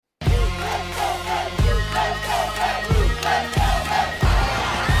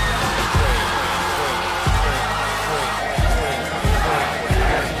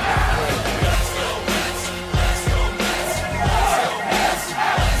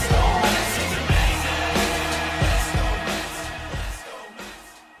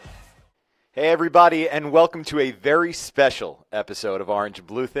Hey, everybody, and welcome to a very special episode of Orange and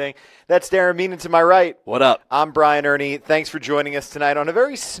Blue Thing. That's Darren Meenan to my right. What up? I'm Brian Ernie. Thanks for joining us tonight on a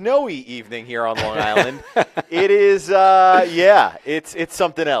very snowy evening here on Long Island. It is, it's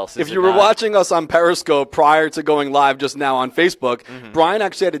something else. If you were watching us on Periscope prior to going live just now on Facebook, Brian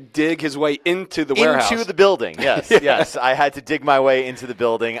actually had to dig his way into the warehouse. Into the building, yes. Yes, I had to dig my way into the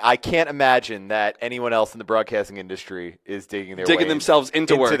building. I can't imagine that anyone else in the broadcasting industry is digging themselves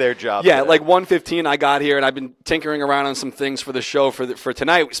into work. Their job. Yeah, like 1:15 I got here, and I've been tinkering around on some things for the show for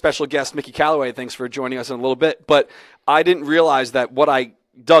tonight. Special guest Mickey Callaway, thanks for joining us in a little bit. But I didn't realize that what I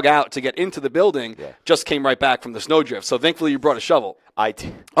dug out to get into the building just came right back from the snowdrift. So thankfully you brought a shovel.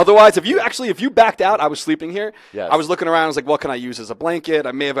 Otherwise, if you backed out, I was sleeping here. Yes. I was looking around. I was like, what can I use as a blanket?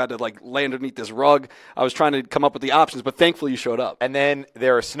 I may have had to lay underneath this rug. I was trying to come up with the options, but thankfully you showed up. And then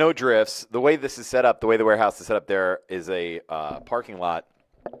there are snow drifts. The way this is set up, the way the warehouse is set up, there is a parking lot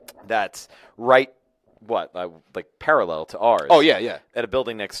that's parallel to ours. Oh, yeah. At a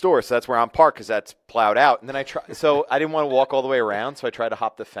building next door. So that's where I'm parked because that's plowed out. And then I didn't want to walk all the way around, so I tried to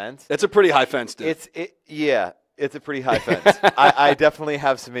hop the fence. It's a pretty high fence, dude. It's a pretty high fence. I definitely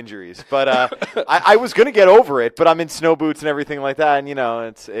have some injuries, but I was going to get over it. But I'm in snow boots and everything like that, and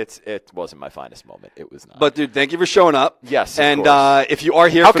it wasn't my finest moment. It was not. But dude, thank you for showing up. Yes, and if you are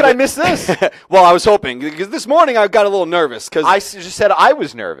here, how could I miss this? Well, I was hoping because this morning I got a little nervous because I just said I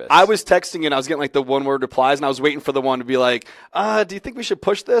was nervous. I was texting and I was getting the one-word replies, and I was waiting for the one to be like, "Do you think we should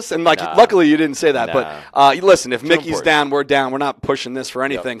push this?" And luckily you didn't say that. Nah. But listen, if Mickey's down, we're down. We're not pushing this for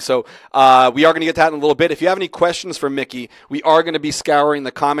anything. Yep. So we are going to get to that in a little bit. If you have any questions for Mickey, we are going to be scouring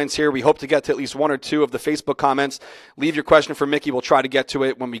the comments here. We hope to get to at least one or two of the Facebook comments. Leave your question for Mickey. We'll try to get to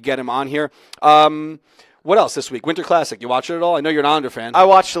it when we get him on here. What else this week? Winter Classic. You watch it at all? I know you're an Islander fan. I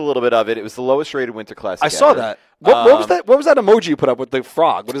watched a little bit of it. It was the lowest rated Winter Classic I saw that. What was that? What was that emoji you put up with the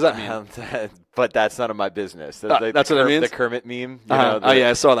frog? What does that mean? But that's none of my business. That's what it means? The Kermit meme.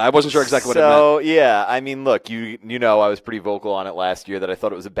 I saw that. I wasn't sure exactly what it meant. So, yeah, I mean, look, you know I was pretty vocal on it last year that I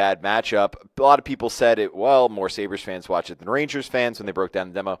thought it was a bad matchup. A lot of people said more Sabres fans watch it than Rangers fans when they broke down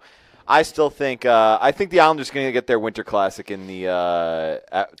the demo. I still think the Islanders are going to get their Winter Classic in the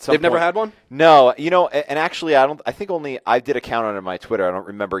at some They've never point. had one? No, and actually I did a count on it on my Twitter. I don't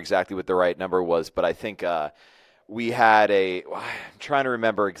remember exactly what the right number was, but I think we had I'm trying to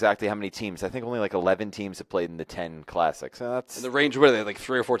remember exactly how many teams. I think only 11 teams have played in the 10 Classics. So that's the Rangers. What are they,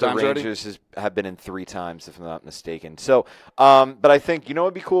 3 or 4 times already? The Rangers have been in 3 times, if I'm not mistaken. So, but I think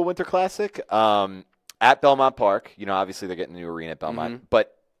would be cool Winter Classic at Belmont Park. Obviously they're getting a new arena at Belmont,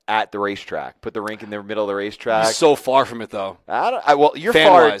 but at the racetrack. Put the rink in the middle of the racetrack. You're so far from it, though. You're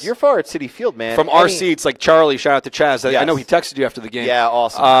far at Citi Field, man. From our seats, Charlie, shout out to Chaz. Yes. I know he texted you after the game. Yeah,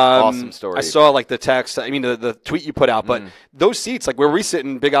 awesome. Awesome story. I saw the text, the tweet you put out, but those seats, where we sit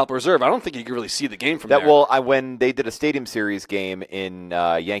in Big Apple Reserve, I don't think you can really see the game from there. Well, when they did a Stadium Series game in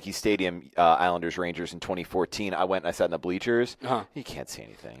Yankee Stadium, Islanders Rangers in 2014, I went and I sat in the bleachers. You can't see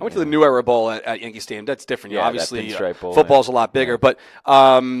anything. I went to the New Era Bowl at Yankee Stadium. That's different. Yeah, obviously, bowl, football's a lot bigger, but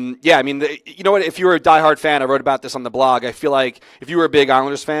you know what? If you were a diehard fan, I wrote about this on the blog. I feel like if you were a big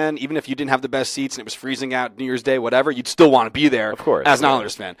Islanders fan, even if you didn't have the best seats and it was freezing out New Year's Day, whatever, you'd still want to be there, of course, as an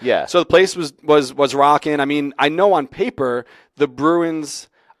Islanders fan. Yeah. So the place was rocking. I mean, I know on paper the Bruins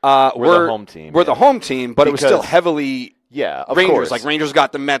were the home team. The home team, but it was still heavily. Yeah, of Rangers. course. Rangers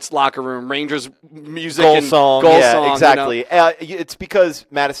got the Mets locker room. Rangers music goal and song. Goal song, exactly. It's because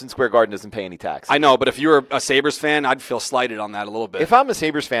Madison Square Garden doesn't pay any tax. I know, but if you were a Sabres fan, I'd feel slighted on that a little bit. If I'm a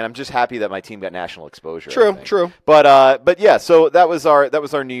Sabres fan, I'm just happy that my team got national exposure. True. But yeah, so that was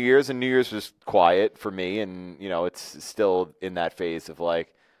our New Year's, and New Year's was quiet for me, and it's still in that phase of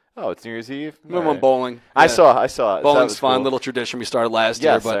it's New Year's Eve. We went bowling. Yeah. I saw it. Bowling's fun. Cool. Little tradition we started last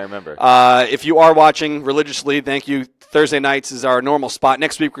year. Yes, but, I remember. If you are watching religiously, thank you. Thursday nights is our normal spot.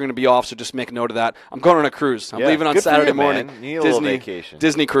 Next week we're going to be off, so just make a note of that. I'm going on a cruise. I'm leaving on Saturday morning. Man. You need a little vacation.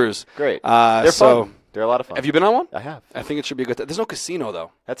 Disney cruise. Great. They're fun. They're a lot of fun. Have you been on one? I have. I think it should be a good. There's no casino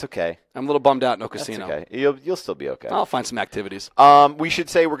though. That's okay. I'm a little bummed out. No casino. That's okay. You'll still be okay. I'll find some activities. We should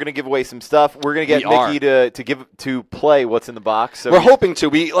say we're going to give away some stuff. We're going to get Mickey to play what's in the box. So we're hoping to.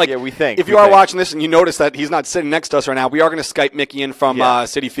 We think. If you are watching this and you notice that he's not sitting next to us right now, we are going to Skype Mickey in from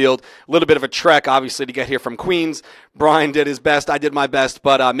Citi Field. A little bit of a trek, obviously, to get here from Queens. Brian did his best. I did my best,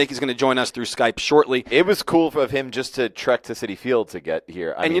 but Mickey's going to join us through Skype shortly. It was cool of him just to trek to Citi Field to get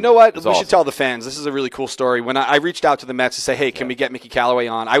here. I mean, you know what? We should tell the fans. This is a really cool story. When I reached out to the Mets to say, hey, can we get Mickey Callaway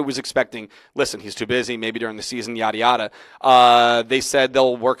on? I was expecting, listen, he's too busy, maybe during the season, yada, yada. They said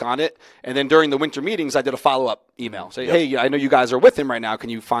they'll work on it. And then during the winter meetings, I did a follow-up. email. Say, hey, I know you guys are with him right now. Can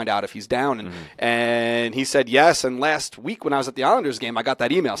you find out if he's down? And he said yes. And last week when I was at the Islanders game, I got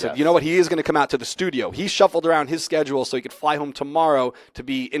that email. I said, you know what? He is going to come out to the studio. He shuffled around his schedule so he could fly home tomorrow to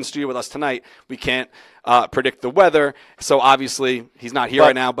be in studio with us tonight. We can't predict the weather, so obviously he's not here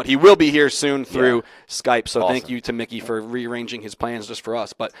right now, but he will be here soon through Skype. So thank you to Mickey for rearranging his plans just for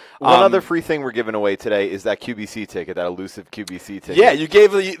us. But one other free thing we're giving away today is that QBC ticket, that elusive QBC ticket. Yeah, you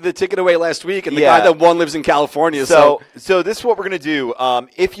gave the ticket away last week, and the guy that won lives in California. So this is what we're going to do.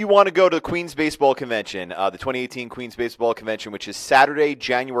 If you want to go to the Queens Baseball Convention, the 2018 Queens Baseball Convention, which is Saturday,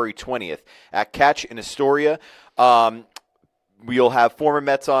 January 20th at Catch in Astoria. We'll have former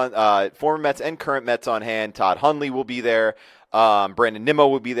Mets and current Mets on hand. Todd Hundley will be there. Brandon Nimmo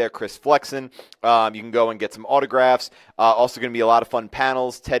will be there. Chris Flexen. You can go and get some autographs. Also going to be a lot of fun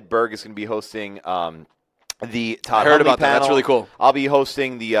panels. Ted Berg is going to be hosting the Todd Hundley panel. That. That's really cool. I'll be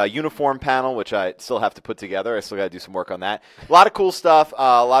hosting the uniform panel, which I still have to put together. I still got to do some work on that. A lot of cool stuff.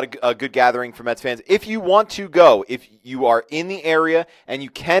 A lot of good gathering for Mets fans. If you want to go, if you are in the area and you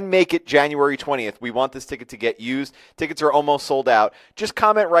can make it January 20th, we want this ticket to get used. Tickets are almost sold out. Just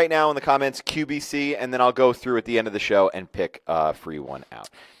comment right now in the comments QBC, and then I'll go through at the end of the show and pick a free one out.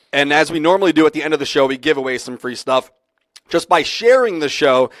 And as we normally do at the end of the show, we give away some free stuff. Just by sharing the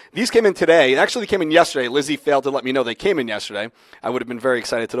show. These came in today. It actually came in yesterday. Lizzie failed to let me know they came in yesterday. I would have been very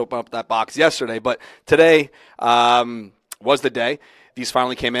excited to open up that box yesterday. But today was the day. These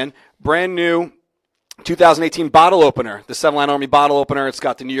finally came in. Brand new 2018 bottle opener. The 7 Line Army bottle opener. It's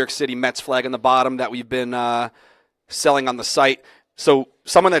got the New York City Mets flag on the bottom that we've been selling on the site. So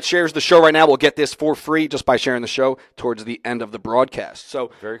someone that shares the show right now will get this for free just by sharing the show towards the end of the broadcast.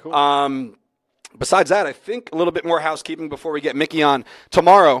 So very cool. Besides that, I think a little bit more housekeeping before we get Mickey on.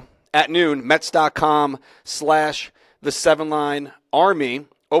 Tomorrow at noon, Mets.com/the 7 Line Army.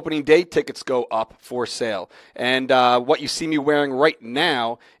 Opening day tickets go up for sale. And what you see me wearing right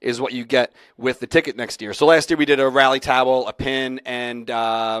now is what you get with the ticket next year. So last year we did a rally towel, a pin, and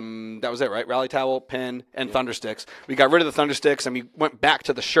that was it, right? Rally towel, pin, and Thundersticks. We got rid of the Thundersticks, and we went back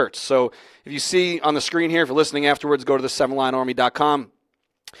to the shirts. So if you see on the screen here, if you're listening afterwards, go to the 7linearmy.com.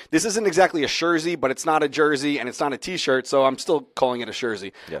 This isn't exactly a jersey, but it's not a jersey, and it's not a T-shirt, so I'm still calling it a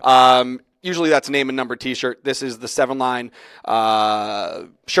jersey. Yeah. Usually that's a name and number T-shirt. This is the 7 Line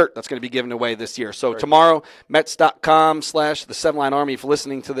shirt that's going to be given away this year. So tomorrow, Mets.com/the 7 Line Army. If you're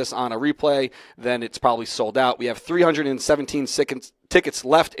listening to this on a replay, then it's probably sold out. We have 317 tickets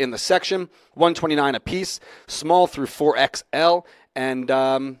left in the section, $129 a piece, small through 4XL, and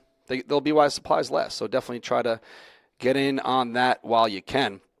they'll be while supplies last. So definitely try to get in on that while you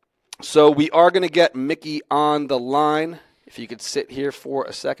can. So we are going to get Mickey on the line. If you could sit here for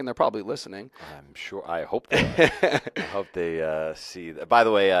a second, they're probably listening. I'm sure. I hope they are. I hope they see. By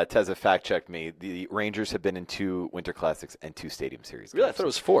the way, Teza fact-checked me. The Rangers have been in 2 Winter Classics and 2 Stadium Series games. Really? I thought it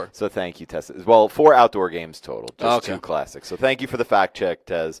was 4. So thank you, Tez. Well, 4 outdoor games total, just 2 Classics. So thank you for the fact-check,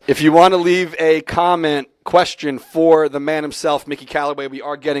 Tez. If you want to leave a question for the man himself, Mickey Callaway, we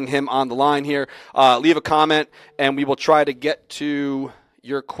are getting him on the line here. Leave a comment, and we will try to get to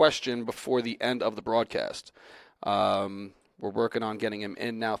your question before the end of the broadcast. We're working on getting him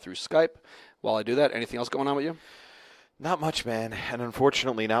in now through Skype. While I do that, anything else going on with you? Not much, man. And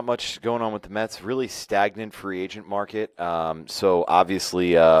unfortunately, not much going on with the Mets. Really stagnant free agent market. So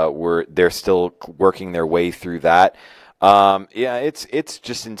obviously, they're still working their way through that. It's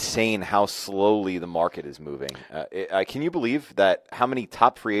just insane how slowly the market is moving. Can you believe that? How many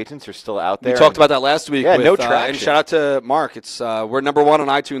top free agents are still out there? We talked about that last week. Yeah, no traction. And shout out to Mark. It's we're number 1 on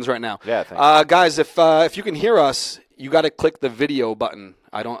iTunes right now. Yeah, thanks. Guys, if you can hear us, you got to click the video button.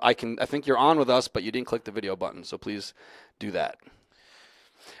 I think you're on with us, but you didn't click the video button. So please do that.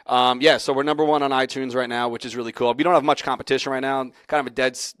 So we're number 1 on iTunes right now, which is really cool. We don't have much competition right now. Kind of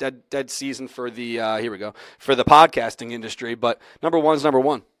a dead season for the for the podcasting industry. But number 1's number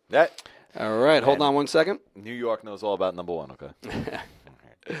 1. All right, hold on one second. New York knows all about number 1. Okay.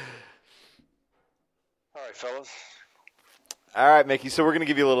 All right, fellas. All right, Mickey. So we're going to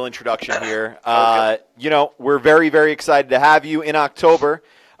give you a little introduction here. We're very, very excited to have you in October.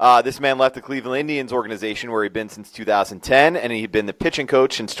 This man left the Cleveland Indians organization where he'd been since 2010, and he'd been the pitching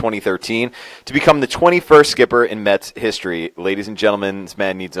coach since 2013 to become the 21st skipper in Mets history. Ladies and gentlemen, this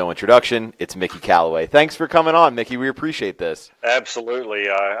man needs no introduction. It's Mickey Callaway. Thanks for coming on, Mickey. We appreciate this. Absolutely.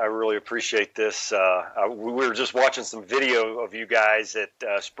 I really appreciate this. We were just watching some video of you guys at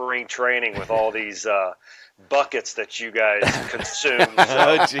spring training with all these buckets that you guys consume. So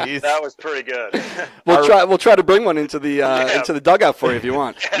that was pretty good. We'll try to bring one into the dugout for you if you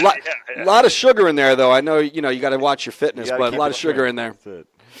want. A lot of sugar in there, though. I know you got to watch your fitness, but a lot of sugar in there.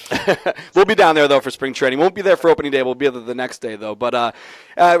 We'll be down there, though, for spring training. Won't be there for opening day. We'll be there the next day, though. But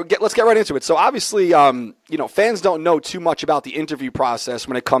let's get right into it. So, obviously, fans don't know too much about the interview process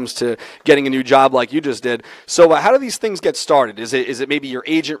when it comes to getting a new job like you just did. So, how do these things get started? Is it maybe your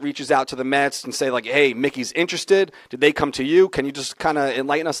agent reaches out to the Mets and say, like, hey, Mickey's interested? Did they come to you? Can you just kind of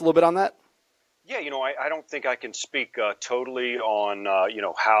enlighten us a little bit on that? Yeah, I don't think I can speak totally on,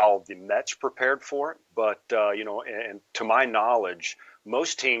 how the Mets prepared for it. But, and to my knowledge,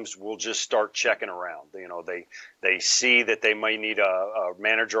 most teams will just start checking around. They see that they might need a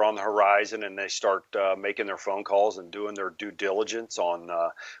manager on the horizon, and they start making their phone calls and doing their due diligence on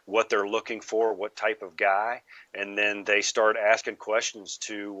what they're looking for, what type of guy, and then they start asking questions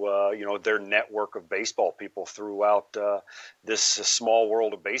to their network of baseball people throughout this small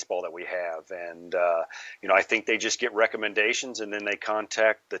world of baseball that we have. And I think they just get recommendations, and then they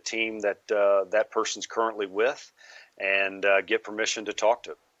contact the team that that person's currently with, and get permission to talk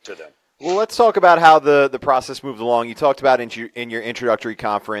to them. Well, let's talk about how the process moved along. You talked about in your introductory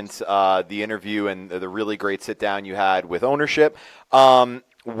conference the interview and the really great sit-down you had with ownership.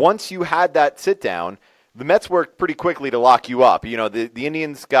 Once you had that sit-down, the Mets worked pretty quickly to lock you up. The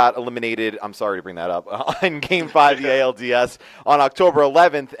Indians got eliminated, I'm sorry to bring that up, in Game 5 of the ALDS on October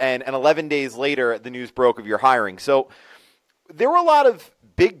 11th, and 11 days later, the news broke of your hiring. So there were a lot of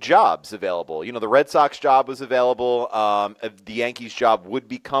big jobs available. The Red Sox job was available. The Yankees job would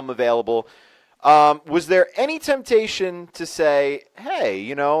become available. Was there any temptation to say,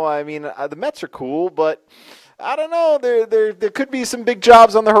 hey, the Mets are cool, but I don't know, there could be some big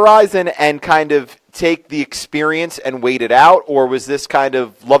jobs on the horizon, and kind of take the experience and wait it out? Or was this kind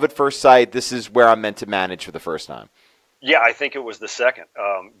of love at first sight, this is where I'm meant to manage for the first time? Yeah, I think it was the second.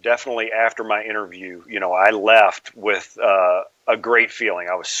 Definitely after my interview, I left with a great feeling.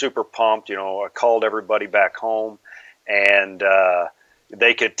 I was super pumped. I called everybody back home, and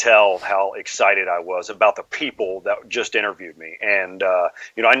they could tell how excited I was about the people that just interviewed me. And,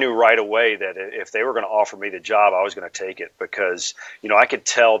 I knew right away that if they were going to offer me the job, I was going to take it, because, I could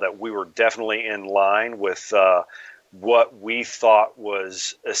tell that we were definitely in line with what we thought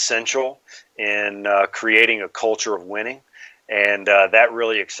was essential in creating a culture of winning. And that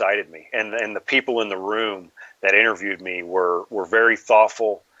really excited me. And the people in the room that interviewed me were very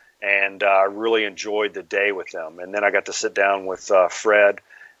thoughtful, and I really enjoyed the day with them. And then I got to sit down with Fred,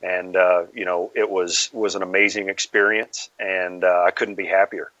 and it was an amazing experience, and I couldn't be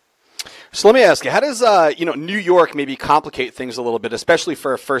happier. So let me ask you, how does New York maybe complicate things a little bit, especially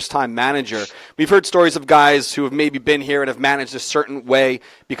for a first-time manager? We've heard stories of guys who have maybe been here and have managed a certain way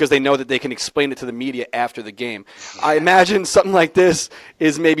because they know that they can explain it to the media after the game. I imagine something like this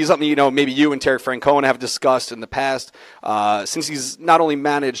is maybe something maybe you and Terry Francona have discussed in the past, since he's not only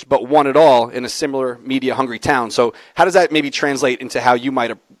managed but won it all in a similar media-hungry town. So how does that maybe translate into how you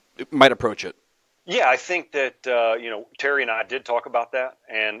might approach it? Yeah, I think that, Terry and I did talk about that.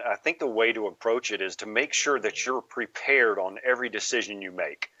 And I think the way to approach it is to make sure that you're prepared on every decision you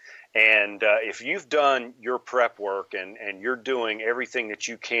make. And if you've done your prep work and you're doing everything that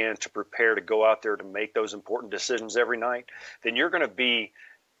you can to prepare to go out there to make those important decisions every night, then you're going to be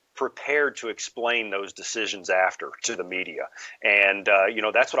prepared to explain those decisions after to the media. And,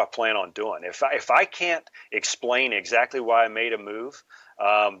 that's what I plan on doing. If I can't explain exactly why I made a move,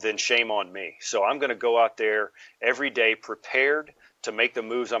 then shame on me. So I'm going to go out there every day prepared to make the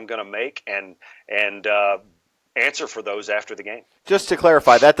moves I'm going to make, and answer for those after the game. Just to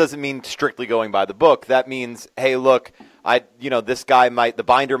clarify, that doesn't mean strictly going by the book. That means, hey, look, this guy the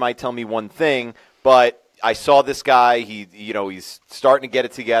binder might tell me one thing, but I saw this guy, he's starting to get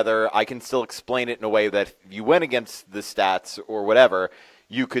it together. I can still explain it in a way that if you went against the stats or whatever,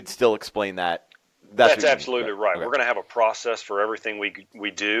 you could still explain that. That's absolutely right. Okay. We're going to have a process for everything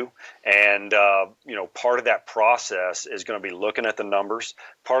we do. And, part of that process is going to be looking at the numbers.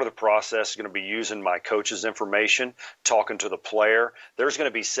 Part of the process is going to be using my coach's information, talking to the player. There's going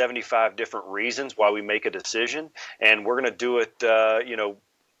to be 75 different reasons why we make a decision. And we're going to do it,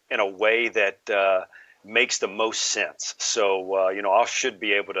 in a way that makes the most sense. So, I should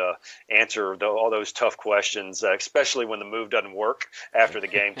be able to answer all those tough questions, especially when the move doesn't work after the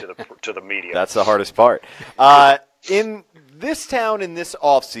game to the media. That's the hardest part. In this town, in this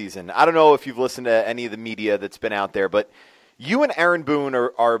offseason, I don't know if you've listened to any of the media that's been out there, but you and Aaron Boone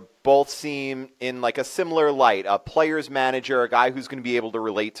are both seen in like a similar light, a player's manager, a guy who's going to be able to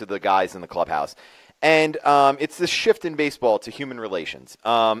relate to the guys in the clubhouse. And it's this shift in baseball to human relations.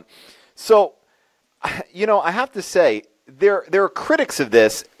 So, I have to say, there are critics of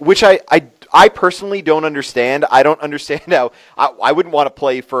this, which I I personally don't understand. I don't understand how I wouldn't want to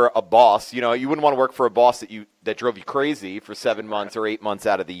play for a boss. You wouldn't want to work for a boss that drove you crazy for 7 months or 8 months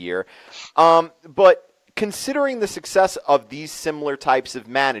out of the year. But considering the success of these similar types of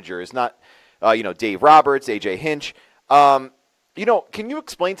managers, not Dave Roberts, AJ Hinch, can you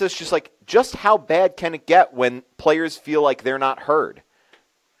explain to us just how bad can it get when players feel like they're not heard?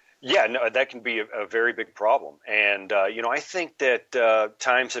 Yeah, no, that can be a very big problem. And, I think that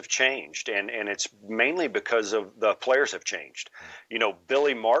times have changed, and it's mainly because of the players have changed.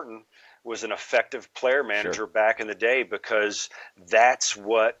 Billy Martin was an effective player manager back in the day because that's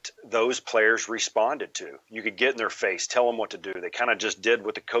what those players responded to. You could get in their face, tell them what to do. They kind of just did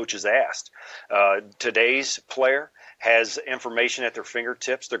what the coaches asked. Today's player has information at their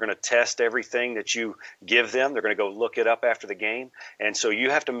fingertips. They're going to test everything that you give them. They're going to go look it up after the game. And so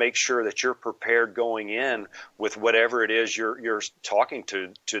you have to make sure that you're prepared going in with whatever it is you're talking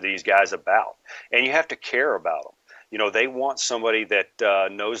to these guys about. And you have to care about them. They want somebody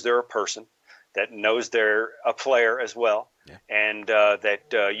that knows they're a person, that knows they're a player as well, and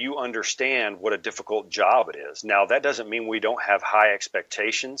that you understand what a difficult job it is. Now, that doesn't mean we don't have high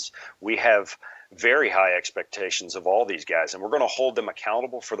expectations. We have very high expectations of all these guys, and we're going to hold them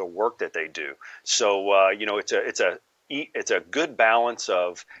accountable for the work that they do. So, it's a good balance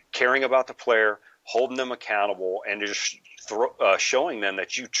of caring about the player, holding them accountable, and just showing them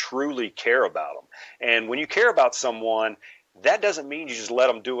that you truly care about them. And when you care about someone, that doesn't mean you just let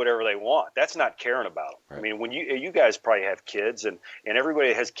them do whatever they want. That's not caring about them. Right. I mean, when you guys probably have kids, and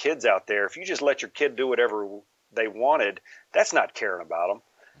everybody has kids out there. If you just let your kid do whatever they wanted, that's not caring about them.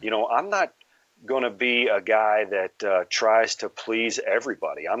 I'm not going to be a guy that tries to please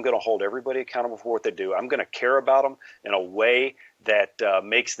everybody. I'm going to hold everybody accountable for what they do. I'm going to care about them in a way that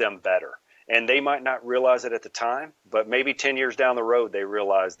makes them better. And they might not realize it at the time, but maybe 10 years down the road, they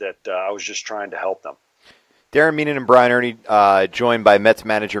realize that I was just trying to help them. Darren Meenan and Brian Ernie, joined by Mets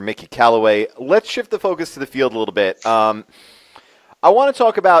manager Mickey Callaway. Let's shift the focus to the field a little bit. I want to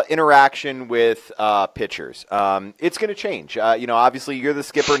talk about interaction with pitchers. It's going to change. Obviously, you're the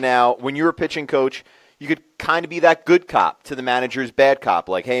skipper now. When you're a pitching coach, you could kind of be that good cop to the manager's bad cop.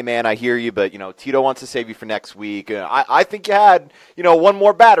 Like, hey, man, I hear you, but, Tito wants to save you for next week. I think you had, one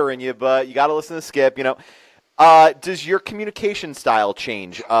more batter in you, but you got to listen to Skip, Does your communication style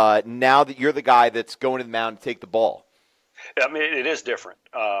change now that you're the guy that's going to the mound to take the ball? I mean, it is different.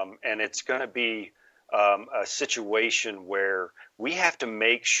 And it's going to be a situation where we have to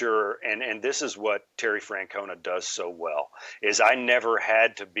make sure, and this is what Terry Francona does so well, is I never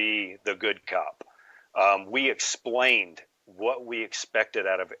had to be the good cop. We explained what we expected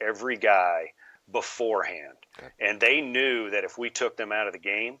out of every guy beforehand. Okay. And they knew that if we took them out of the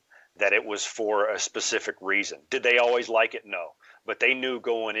game, that it was for a specific reason. Did they always like it? No. But they knew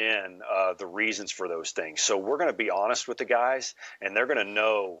going in the reasons for those things. So we're going to be honest with the guys, and they're going to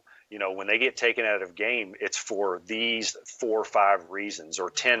know, when they get taken out of game, it's for these 4 or 5 reasons or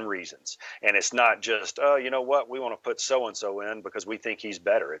 10 reasons. And it's not just, we want to put so-and-so in because we think he's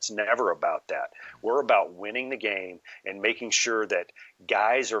better. It's never about that. We're about winning the game and making sure that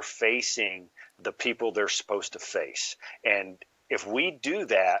guys are facing the people they're supposed to face. And if we do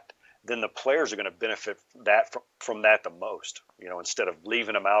that, then the players are going to benefit from that the most. Instead of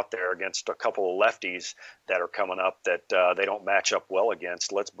leaving them out there against a couple of lefties that are coming up that they don't match up well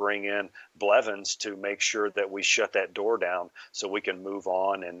against, let's bring in Blevins to make sure that we shut that door down so we can move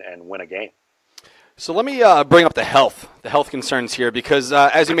on and win a game. So let me bring up the health concerns here because,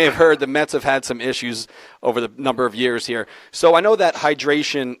 as you may have heard, the Mets have had some issues over the number of years here. So I know that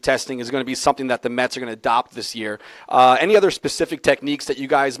hydration testing is going to be something that the Mets are going to adopt this year. Any other specific techniques that you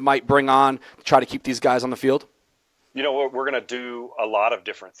guys might bring on to try to keep these guys on the field? We're going to do a lot of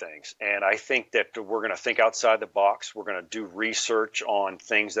different things, and I think that we're going to think outside the box. We're going to do research on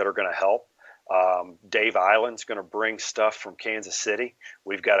things that are going to help. Dave Island's going to bring stuff from Kansas City.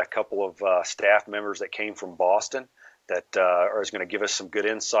 We've got a couple of staff members that came from Boston that is going to give us some good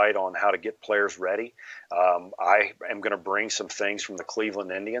insight on how to get players ready. I am going to bring some things from the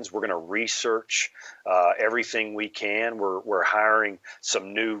Cleveland Indians. We're going to research everything we can. We're hiring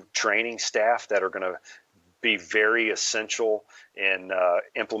some new training staff that are going to be very essential in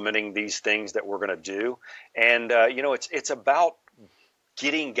implementing these things that we're going to do. And, it's about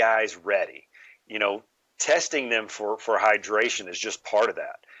getting guys ready. Testing them for hydration is just part of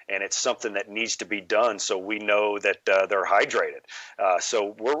that. And it's something that needs to be done so we know that they're hydrated.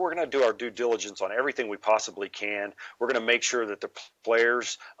 So we're going to do our due diligence on everything we possibly can. We're going to make sure that the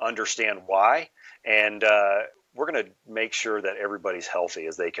players understand why. And we're going to make sure that everybody's healthy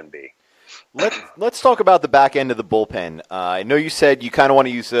as they can be. Let's talk about the back end of the bullpen. I know you said you kind of want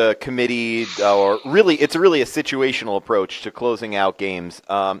to use a committee, or really, it's really a situational approach to closing out games.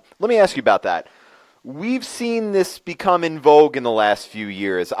 Let me ask you about that. We've seen this become in vogue in the last few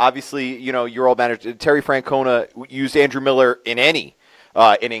years. Obviously, your old manager, Terry Francona, used Andrew Miller in any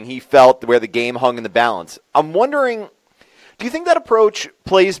inning he felt where the game hung in the balance. I'm wondering, do you think that approach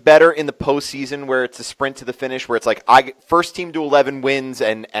plays better in the postseason where it's a sprint to the finish, where it's like first team to 11 wins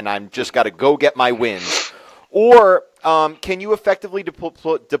and I'm just got to go get my wins? Or can you effectively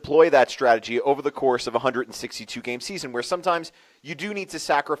deploy that strategy over the course of a 162-game season where sometimes you do need to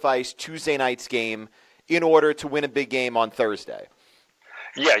sacrifice Tuesday night's game in order to win a big game on Thursday?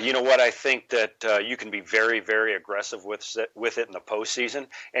 Yeah, you know what? I think that you can be very, very aggressive with it in the postseason.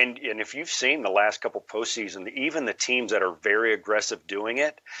 And if you've seen the last couple postseasons, even the teams that are very aggressive doing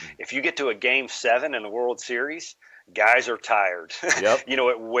it, if you get to a Game 7 in the World Series, guys are tired. Yep.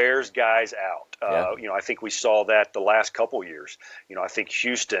 It wears guys out. I think we saw that the last couple years. I think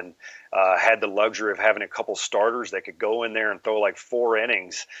Houston had the luxury of having a couple starters that could go in there and throw like 4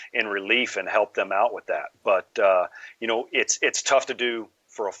 innings in relief and help them out with that. But, it's tough to do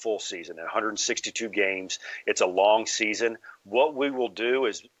for a full season. 162 games, it's a long season. What we will do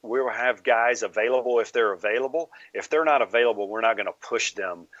is we will have guys available if they're available. If they're not available, we're not going to push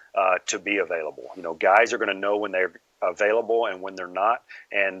them to be available. Guys are going to know when they're available and when they're not,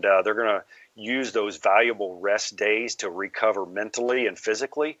 and they're going to use those valuable rest days to recover mentally and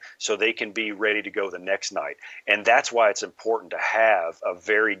physically so they can be ready to go the next night. And that's why it's important to have a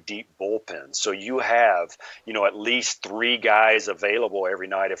very deep bullpen. So you have, at least 3 guys available every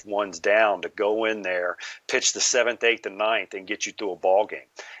night if one's down to go in there, pitch the 7th, 8th, and 9th and get you through a ball game.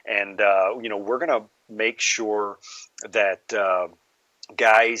 And, we're going to make sure that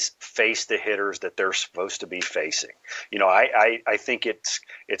guys face the hitters that they're supposed to be facing. I think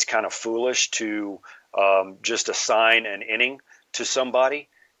it's kind of foolish to just assign an inning to somebody,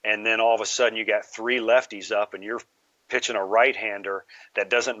 and then all of a sudden you got 3 lefties up, and you're pitching a right-hander that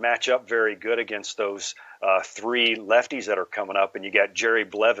doesn't match up very good against those 3 lefties that are coming up, and you got Jerry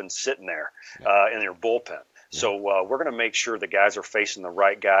Blevins sitting there in your bullpen. So we're going to make sure the guys are facing the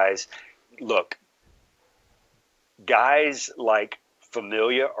right guys. Look, guys like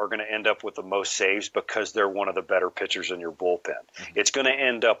Familia are going to end up with the most saves because they're one of the better pitchers in your bullpen. Mm-hmm. It's going to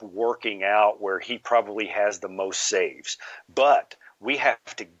end up working out where he probably has the most saves. But we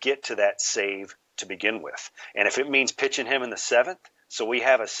have to get to that save to begin with. And if it means pitching him in the 7th, so we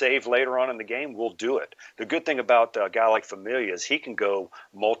have a save later on in the game, we'll do it. The good thing about a guy like Familia is he can go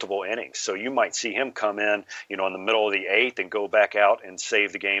multiple innings. So you might see him come in, in the middle of the 8th and go back out and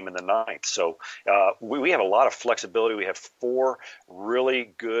save the game in the 9th. So we have a lot of flexibility. We have 4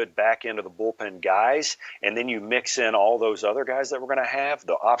 really good back end of the bullpen guys, and then you mix in all those other guys that we're going to have,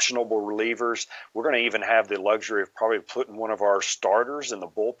 the optionable relievers. We're going to even have the luxury of probably putting one of our starters in the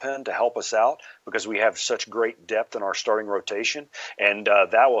bullpen to help us out because we have such great depth in our starting rotation. And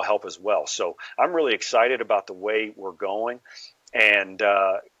that will help as well. So I'm really excited about the way we're going. And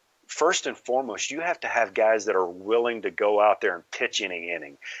first and foremost, you have to have guys that are willing to go out there and pitch any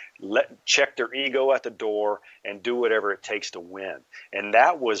inning, check their ego at the door, and do whatever it takes to win. And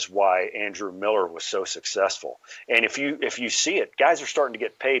that was why Andrew Miller was so successful. And if you see it, guys are starting to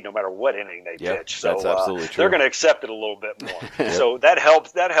get paid no matter what inning they pitch. So that's absolutely true. They're going to accept it a little bit more. So that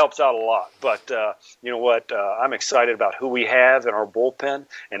helps out a lot. But you know what? I'm excited about who we have in our bullpen,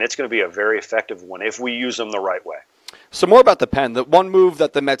 and it's going to be a very effective one if we use them the right way. So more about the pen. The one move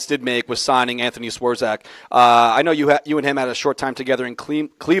that the Mets did make was signing Anthony Swarzak. I know you and him had a short time together in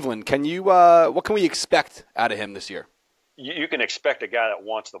Cleveland. What can we expect out of him this year? You can expect a guy that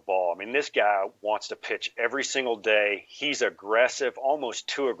wants the ball. I mean, this guy wants to pitch every single day. He's aggressive, almost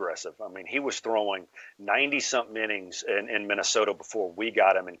too aggressive. I mean, he was throwing 90-something innings in Minnesota before we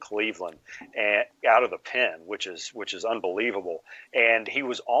got him in Cleveland and out of the pen, which is unbelievable. And he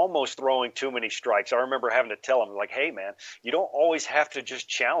was almost throwing too many strikes. I remember having to tell him, like, hey, man, you don't always have to just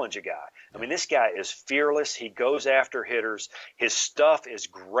challenge a guy. I mean, this guy is fearless. He goes after hitters. His stuff is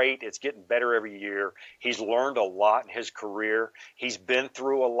great. It's getting better every year. He's learned a lot in his career. He's been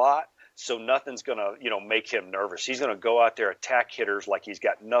through a lot, so nothing's going to, make him nervous. He's going to go out there, attack hitters like he's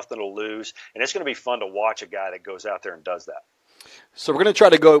got nothing to lose, and it's going to be fun to watch a guy that goes out there and does that. So we're going to try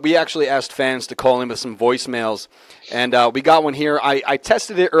to go. We actually asked fans to call in with some voicemails, and we got one here. I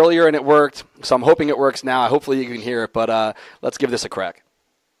tested it earlier, and it worked, so I'm hoping it works now. Hopefully you can hear it, but let's give this a crack.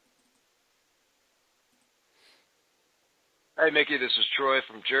 Hey, Mickey, this is Troy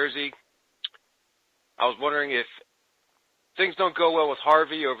from Jersey. I was wondering if things don't go well with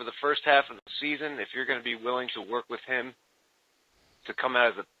Harvey over the first half of the season, if you're going to be willing to work with him to come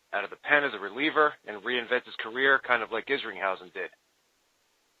out as a out of the pen as a reliever and reinvent his career, kind of like Isringhausen did.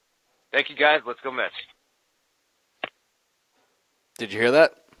 Thank you, guys. Let's go Mets. Did you hear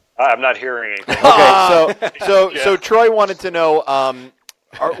that? I'm not hearing anything. Okay, so Troy wanted to know,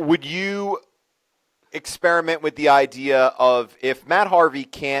 would you experiment with the idea of if Matt Harvey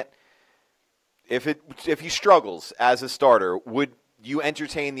can't, if he struggles as a starter, would you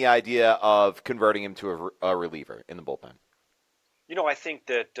entertain the idea of converting him to a reliever in the bullpen? I think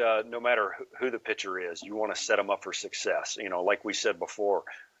that no matter who the pitcher is, you want to set them up for success. Like we said before,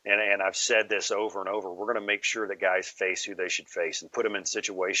 and I've said this over and over, we're going to make sure that guys face who they should face and put them in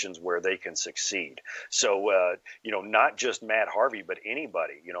situations where they can succeed. So, not just Matt Harvey, but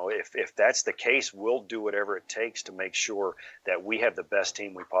anybody. If that's the case, we'll do whatever it takes to make sure that we have the best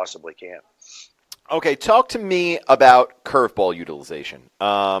team we possibly can. Okay, talk to me about curveball utilization.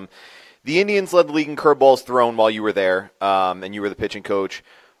 The Indians led the league in curveballs thrown while you were there, and you were the pitching coach.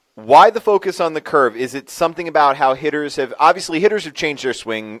 Why the focus on the curve? Is it something about how hitters have changed their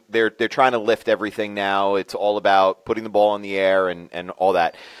swing? They're trying to lift everything now. It's all about putting the ball in the air and all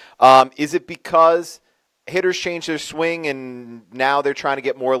that. Is it because hitters changed their swing and now they're trying to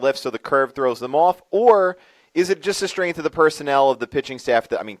get more lift so the curve throws them off? Or is it just the strength of the personnel of the pitching staff?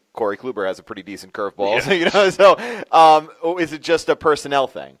 Corey Kluber has a pretty decent curveball. Yeah. So is it just a personnel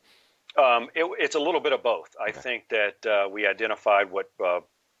thing? It's a little bit of both. I think that we identified what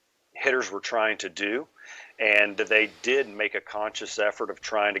hitters were trying to do, and they did make a conscious effort of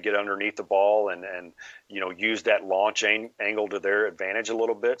trying to get underneath the ball and use that launch angle to their advantage a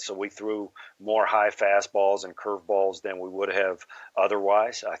little bit. So we threw more high fastballs and curveballs than we would have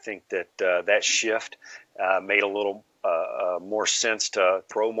otherwise. I think that that shift made a little more sense to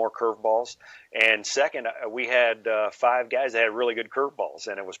throw more curveballs. And second, we had 5 guys that had really good curveballs,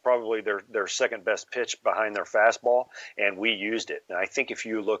 and it was probably their second best pitch behind their fastball, and we used it. And I think if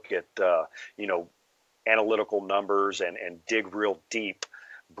you look at analytical numbers and dig real deep,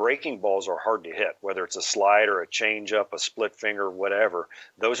 breaking balls are hard to hit, whether it's a slider, a changeup, a split finger, whatever.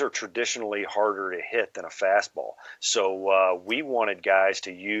 Those are traditionally harder to hit than a fastball. So we wanted guys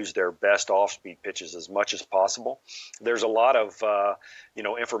to use their best off-speed pitches as much as possible. There's a lot of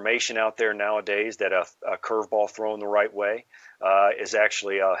information out there nowadays that a curveball thrown the right way is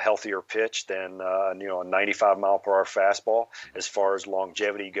actually a healthier pitch than a 95-mile-per-hour fastball as far as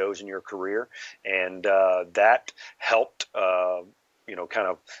longevity goes in your career, and that helped kind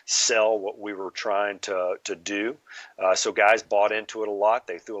of sell what we were trying to do. So guys bought into it a lot.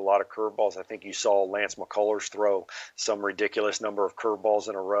 They threw a lot of curveballs. I think you saw Lance McCullers throw some ridiculous number of curveballs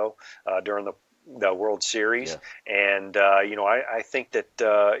in a row during the World Series. Yeah. And, I think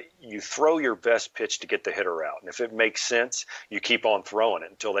that you throw your best pitch to get the hitter out. And if it makes sense, you keep on throwing it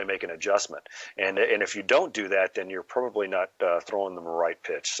until they make an adjustment. And if you don't do that, then you're probably not throwing them the right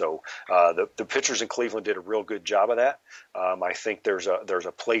pitch. So the pitchers in Cleveland did a real good job of that. I think there's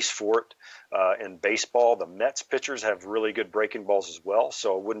a place for it in baseball. The Mets pitchers have really good breaking balls as well.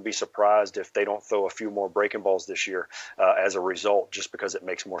 So I wouldn't be surprised if they don't throw a few more breaking balls this year as a result, just because it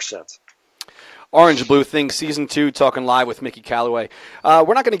makes more sense. Orange Blue Thing, Season 2, talking live with Mickey Callaway.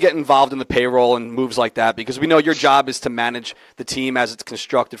 We're not going to get involved in the payroll and moves like that because we know your job is to manage the team as it's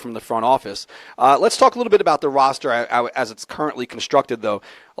constructed from the front office. Let's talk a little bit about the roster as it's currently constructed, though.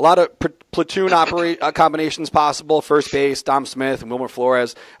 A lot of platoon combinations possible, first base, Dom Smith and Wilmer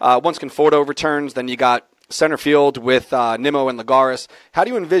Flores. Once Conforto returns, then you got center field with Nimmo and Lagares. How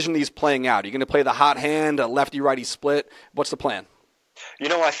do you envision these playing out? Are you going to play the hot hand, a lefty-righty split? What's the plan?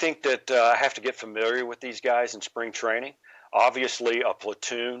 I think that I have to get familiar with these guys in spring training. Obviously, a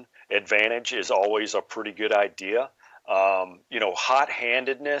platoon advantage is always a pretty good idea.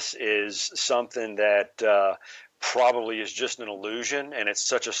 Hot-handedness is something that probably is just an illusion, and it's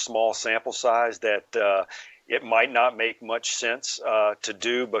such a small sample size that it might not make much sense to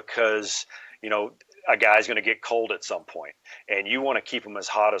do because, a guy's going to get cold at some point, and you want to keep them as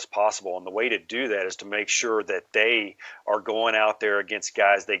hot as possible. And the way to do that is to make sure that they are going out there against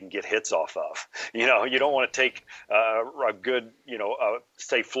guys they can get hits off of. You don't want to take a good,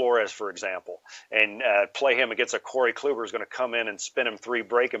 say Flores, for example, and play him against a Corey Kluber who's going to come in and spin him 3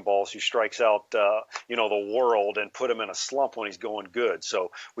 breaking balls who strikes out, the world and put him in a slump when he's going good.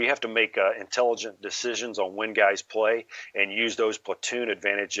 So we have to make intelligent decisions on when guys play and use those platoon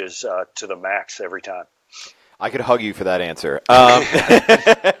advantages to the max every time. I could hug you for that answer.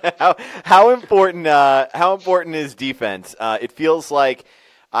 How important is defense? It feels like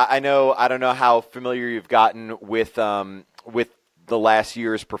I don't know how familiar you've gotten with the last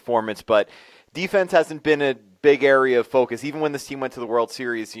year's performance, but defense hasn't been a big area of focus. Even when this team went to the World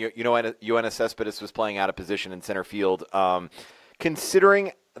Series, Yoenis Cespedes was playing out of position in center field.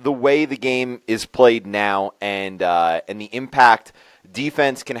 Considering the way the game is played now and the impact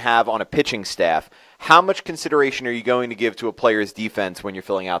defense can have on a pitching staff, how much consideration are you going to give to a player's defense when you're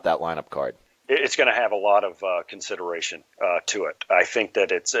filling out that lineup card? It's going to have a lot of consideration to it. I think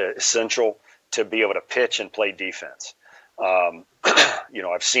that it's essential to be able to pitch and play defense.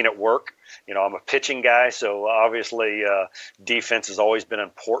 I've seen it work. I'm a pitching guy, so obviously defense has always been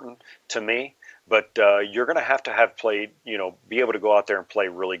important to me. But you're going to have played, be able to go out there and play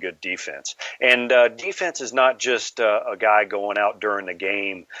really good defense. And defense is not just a guy going out during the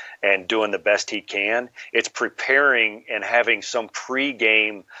game and doing the best he can. It's preparing and having some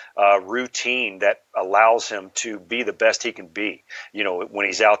pregame routine that allows him to be the best he can be, when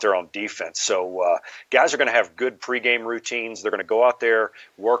he's out there on defense. So guys are going to have good pregame routines. They're going to go out there,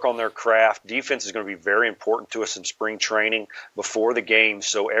 work on their craft. Defense is going to be very important to us in spring training before the game,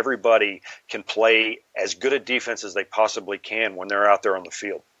 so everybody can play as good a defense as they possibly can when they're out there on the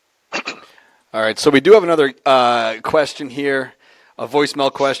field. All right, so we do have another question here, a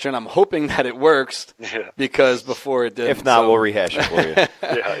voicemail question. I'm hoping that it works because before it did. If not, we'll rehash it for you.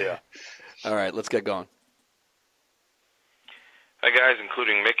 Yeah. All right, let's get going. Hi, guys,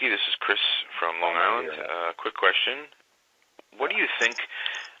 including Mickey. This is Chris from Long Island. Quick question. What do you think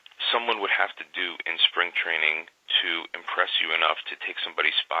someone would have to do in spring training to impress you enough to take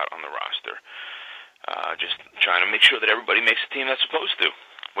somebody's spot on the roster? Just trying to make sure that everybody makes the team that's supposed to.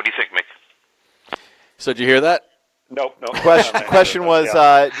 What do you think, Mick? So did you hear that? Nope. Question was,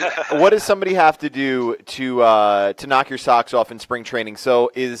 what does somebody have to do to knock your socks off in spring training? So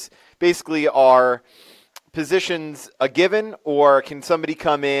is basically our positions a given, or can somebody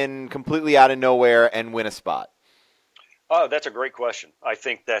come in completely out of nowhere and win a spot? Oh, that's a great question. I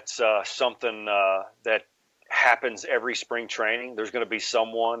think that's something that happens every spring training. There's going to be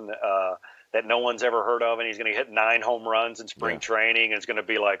someone that no one's ever heard of, and he's going to hit 9 home runs in spring training, and it's going to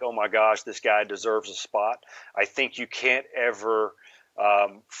be like, oh my gosh, this guy deserves a spot. I think you can't ever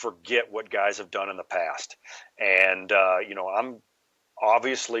forget what guys have done in the past. And, I'm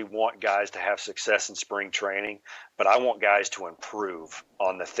obviously want guys to have success in spring training, but I want guys to improve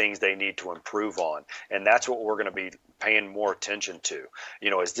on the things they need to improve on. And that's what we're going to be paying more attention to.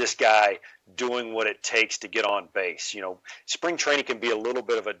 Is this guy doing what it takes to get on base? Spring training can be a little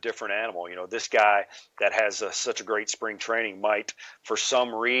bit of a different animal. This guy that has such a great spring training might, for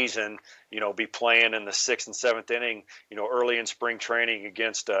some reason, be playing in the 6th and 7th inning, early in spring training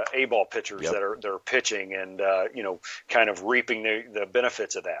against A-ball pitchers that are pitching and, kind of reaping the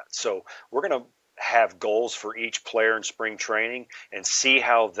benefits of that. So we're going to have goals for each player in spring training and see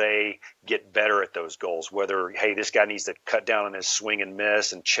how they get better at those goals. Whether, hey, this guy needs to cut down on his swing and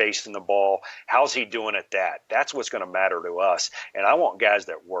miss and chasing the ball. How's he doing at that? That's what's going to matter to us. And I want guys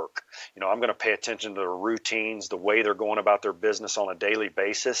that work. I'm going to pay attention to their routines, the way they're going about their business on a daily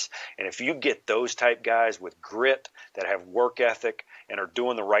basis. And if you get those type guys with grit, that have work ethic and are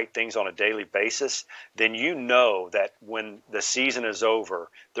doing the right things on a daily basis, then that when the season is over,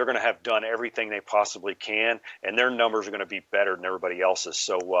 they're going to have done everything they possibly can, and their numbers are going to be better than everybody else's.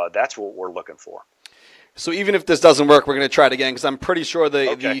 So that's what we're looking for. So even if this doesn't work, we're going to try it again because I'm pretty sure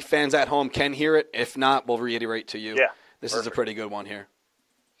the fans at home can hear it. If not, we'll reiterate to you. Yeah, this is a pretty good one here.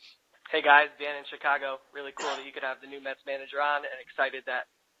 Hey, guys, Dan in Chicago. Really cool that you could have the new Mets manager on, and excited that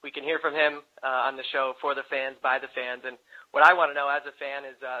we can hear from him on the show for the fans, by the fans. And what I want to know as a fan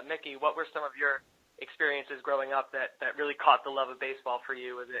is, Mickey, what were some of your experiences growing up that really caught the love of baseball for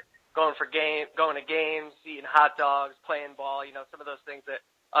you? Was it going to games, eating hot dogs, playing ball, some of those things that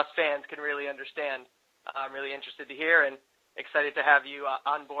us fans can really understand? I'm really interested to hear and excited to have you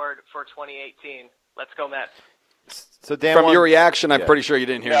on board for 2018. Let's go Mets. So Dan, from your reaction, I'm pretty sure you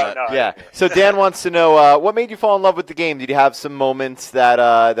didn't hear that. No, yeah. So Dan wants to know what made you fall in love with the game. Did you have some moments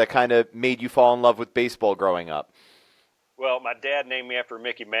that kind of made you fall in love with baseball growing up? Well, my dad named me after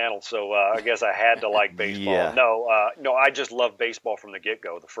Mickey Mantle, so I guess I had to like baseball. Yeah. No, I just loved baseball from the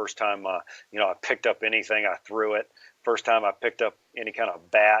get-go. The first time, I picked up anything, I threw it. First time I picked up any kind of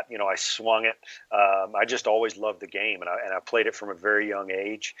bat, I swung it. I just always loved the game, and I played it from a very young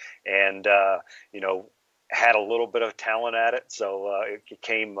age, and had a little bit of talent at it. So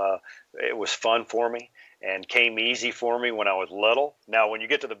it was fun for me and came easy for me when I was little. Now, when you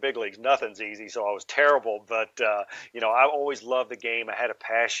get to the big leagues, nothing's easy, so I was terrible. But, I always loved the game. I had a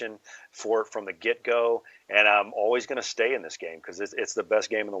passion for it from the get-go, and I'm always going to stay in this game because it's the best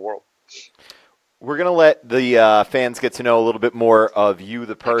game in the world. We're going to let the fans get to know a little bit more of you,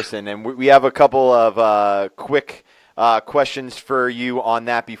 the person, and we have a couple of quick questions for you on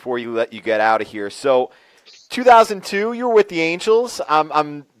that before you let you get out of here. So, 2002, you were with the Angels.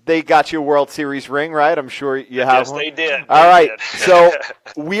 they got you a World Series ring, right? I'm sure you have one. Yes, they did. All right. Did. So,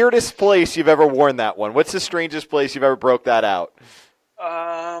 weirdest place you've ever worn that one? What's the strangest place you've ever broke that out?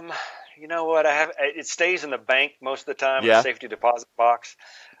 You know what? It stays in the bank most of the time, in Yeah. the safety deposit box.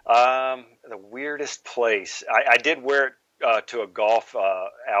 The weirdest place. I did wear it to a golf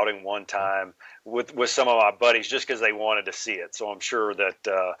outing one time with some of my buddies just because they wanted to see it. So I'm sure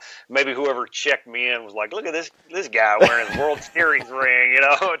that maybe whoever checked me in was like, look at this guy wearing his World Series ring,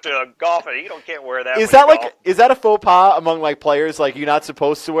 to a golf. Can't wear that. Is that a faux pas among like players? Like you're not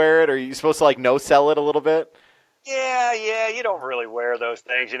supposed to wear it, or you're supposed to like no sell it a little bit? Yeah, you don't really wear those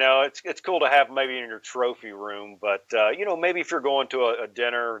things. It's cool to have maybe in your trophy room, but maybe if you're going to a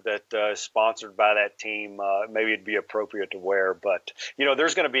dinner that is sponsored by that team, maybe it'd be appropriate to wear. But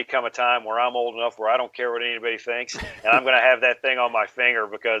there's going to come a time where I'm old enough where I don't care what anybody thinks, and I'm going to have that thing on my finger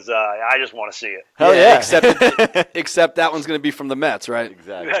because I just want to see it. Hell yeah! Except that one's going to be from the Mets, right?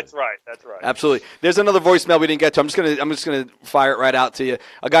 Exactly. That's right. Absolutely. There's another voicemail we didn't get to. I'm just gonna fire it right out to you.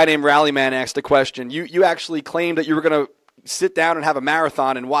 A guy named Rallyman asked a question. You actually claimed that you were going to sit down and have a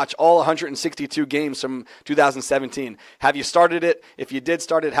marathon and watch all 162 games from 2017. Have you started it? If you did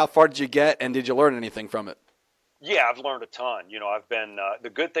start it, how far did you get, and did you learn anything from it? Yeah, I've learned a ton. I've been the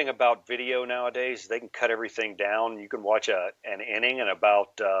good thing about video nowadays, they can cut everything down. You can watch an inning in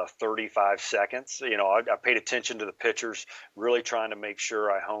about 35 seconds. I paid attention to the pitchers, really trying to make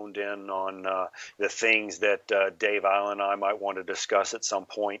sure I honed in on the things that Dave Island and I might want to discuss at some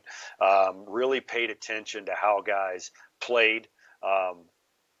point. Really paid attention to how guys played.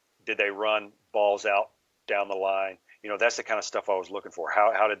 Did they run balls out down the line? That's the kind of stuff I was looking for.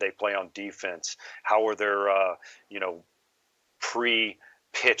 How did they play on defense? How were their,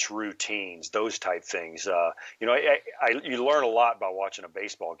 pre-pitch routines? Those type things. You learn a lot by watching a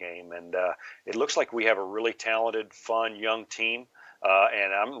baseball game, and it looks like we have a really talented, fun, young team.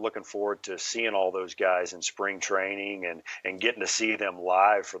 And I'm looking forward to seeing all those guys in spring training and getting to see them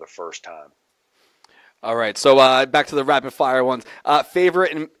live for the first time. All right, so back to the rapid fire ones.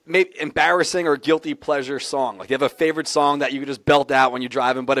 Favorite and maybe embarrassing or guilty pleasure song? Like you have a favorite song that you could just belt out when you're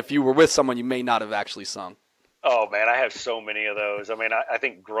driving, but if you were with someone, you may not have actually sung. Oh man, I have so many of those. I mean, I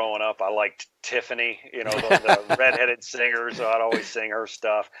think growing up, I liked Tiffany. The redheaded singer, so I'd always sing her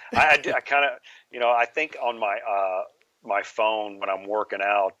stuff. I kind of, I think on my phone when I'm working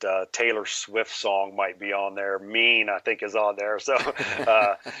out, Taylor Swift song might be on there. Mean, I think, is on there. So,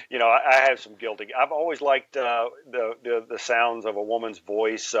 I have some guilty. I've always liked the sounds of a woman's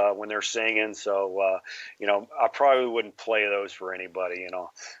voice when they're singing. So, I probably wouldn't play those for anybody.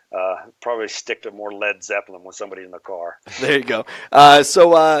 Probably stick to more Led Zeppelin with somebody in the car. There you go.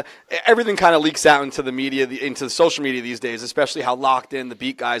 So everything kind of leaks out into the media, into the social media these days, especially how locked in the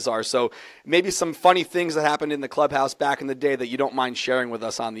beat guys are. So maybe some funny things that happened in the clubhouse back in the day that you don't mind sharing with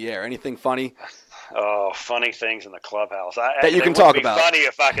us on the air. Anything funny? Oh, funny things in the clubhouse. That you can talk about. Funny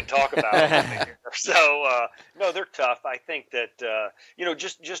if I could talk about it. So, no, they're tough. I think that,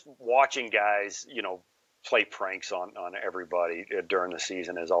 just watching guys, play pranks on everybody during the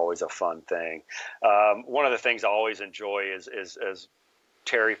season is always a fun thing. One of the things I always enjoy is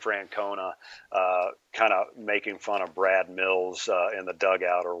Terry Francona kind of making fun of Brad Mills in the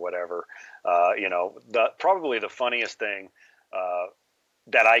dugout or whatever. Probably the funniest thing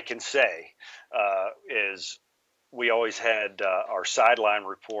that I can say is we always had our sideline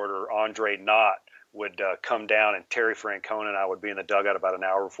reporter, Andre Knott, would come down, and Terry Francona and I would be in the dugout about an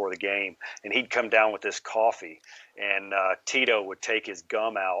hour before the game, and he'd come down with this coffee, and Tito would take his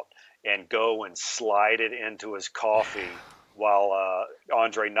gum out and go and slide it into his coffee while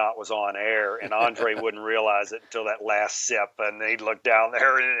Andre Knott was on air, and Andre wouldn't realize it until that last sip, and he'd look down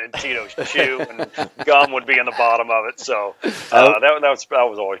there, and Tito's chew and gum would be in the bottom of it. So that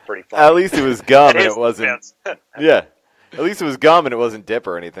was always pretty fun. At least it was gum, and it wasn't. Defense. Yeah. At least it was gum and it wasn't dip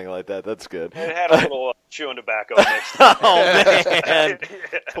or anything like that. That's good. It had a little chewing tobacco mixed in. Oh, man.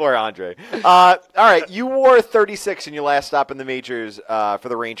 Poor Andre. All right. You wore 36 in your last stop in the majors for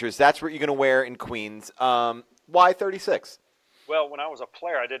the Rangers. That's what you're going to wear in Queens. Why 36? Well, when I was a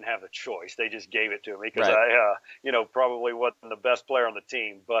player, I didn't have the choice. They just gave it to me because Right. I, probably wasn't the best player on the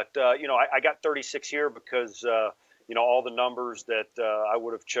team. But, I got 36 here because all the numbers that I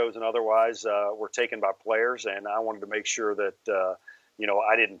would have chosen otherwise were taken by players, and I wanted to make sure that,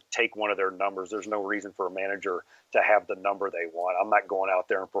 I didn't take one of their numbers. There's no reason for a manager to have the number they want. I'm not going out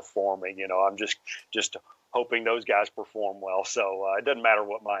there and performing. I'm just hoping those guys perform well. So it doesn't matter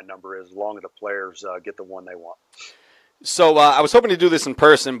what my number is as long as the players get the one they want. So I was hoping to do this in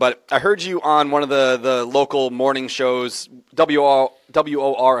person, but I heard you on one of the local morning shows,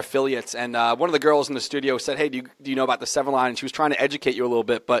 WOR affiliates, and one of the girls in the studio said, hey, do you know about the 7 line? And she was trying to educate you a little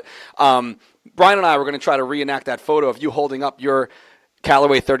bit. But Brian and I were going to try to reenact that photo of you holding up your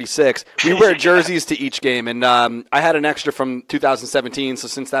Callaway 36. We wear jerseys to each game, and I had an extra from 2017, so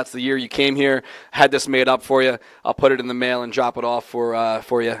since that's the year you came here, had this made up for you. I'll put it in the mail and drop it off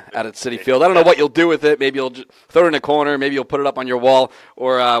for you out at Citi Field. I don't know what you'll do with it. Maybe you'll throw it in a corner. Maybe you'll put it up on your wall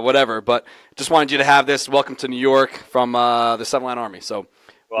or whatever, but just wanted you to have this. Welcome to New York from the 7 Line Army. So,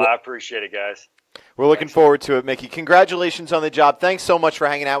 well, I appreciate it, guys. We're looking forward to it, Mickey. Congratulations on the job. Thanks so much for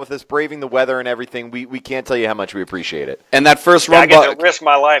hanging out with us, braving the weather and everything. We can't tell you how much we appreciate it. And that first I get to risk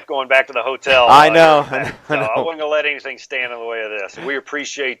my life going back to the hotel. I know. I wasn't going to let anything stand in the way of this. We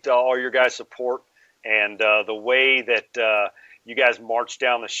appreciate all your guys' support and the way that you guys marched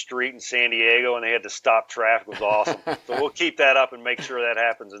down the street in San Diego and they had to stop traffic was awesome. So we'll keep that up and make sure that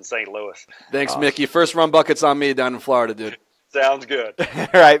happens in St. Louis. Thanks, Mickey. First run buckets on me down in Florida, dude. Sounds good. All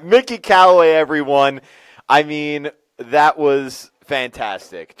right, Mickey Callaway, everyone. I mean, that was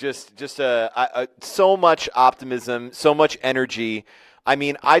fantastic. Just so much optimism, so much energy. I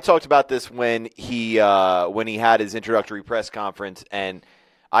mean, I talked about this when he had his introductory press conference, and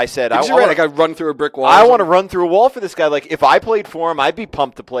I said, I got run through a brick wall. I want to run through a wall for this guy. Like, if I played for him, I'd be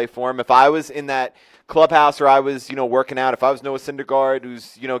pumped to play for him. If I was in that clubhouse or I was, working out, if I was Noah Syndergaard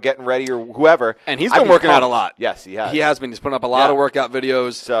who's, getting ready or whoever. And he's been working out a lot. Yes, he has. He has been. He's putting up a lot of workout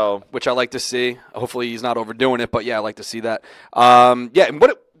videos, which I like to see. Hopefully he's not overdoing it, but yeah, I like to see that. And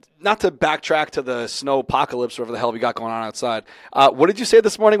not to backtrack to the snow apocalypse, whatever the hell we got going on outside. What did you say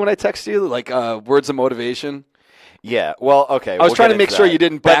this morning when I texted you? Like words of motivation? Yeah, well, okay. I was trying to make sure you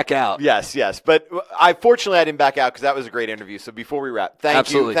didn't back out. Yes. But fortunately I didn't back out because that was a great interview. So before we wrap,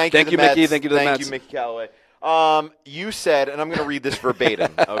 thank you, Thank you, Mickey. Thank you to the Mets. Thank you, Mickey Callaway. You said, and I'm going to read this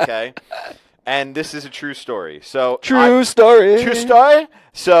verbatim, okay? And this is a true story. True story.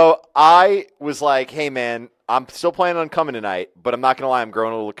 So I was like, hey, man, I'm still planning on coming tonight, but I'm not going to lie, I'm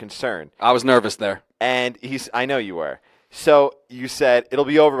growing a little concerned. I was nervous there. And I know you were. So you said, it'll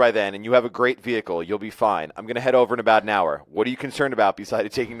be over by then, and you have a great vehicle. You'll be fine. I'm going to head over in about an hour. What are you concerned about besides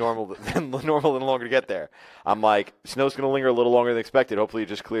it taking normal and longer to get there? I'm like, snow's going to linger a little longer than expected. Hopefully it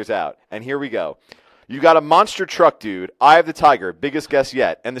just clears out. And here we go. You got a monster truck, dude. Eye of the Tiger. Biggest guess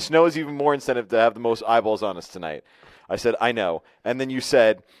yet. And the snow is even more incentive to have the most eyeballs on us tonight. I said, I know. And then you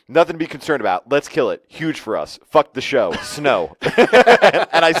said, nothing to be concerned about. Let's kill it. Huge for us. Fuck the show. Snow.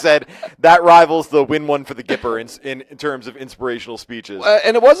 And I said, that rivals the win one for the Gipper in terms of inspirational speeches.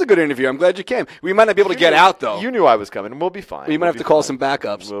 And it was a good interview. I'm glad you came. We might not be able to get out, though. You knew I was coming, and we'll be fine. We might have to call some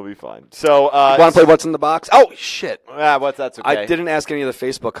backups. We'll be fine. So, you want to play What's in the Box? Oh, shit. That's okay. I didn't ask any of the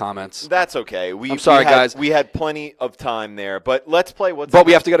Facebook comments. That's okay. I'm sorry, guys. We had plenty of time there, but let's play What's But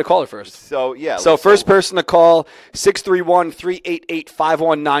we have to get a caller first. So, yeah. So, first person to call,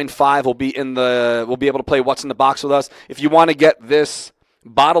 631-388-5195 will be able to play What's in the Box with us. If you want to get this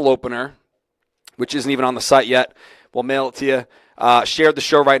bottle opener, which isn't even on the site yet, we'll mail it to you. Share the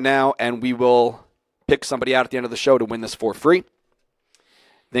show right now, and we will pick somebody out at the end of the show to win this for free.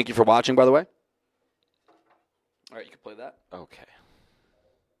 Thank you for watching, by the way. All right, you can play that. Okay.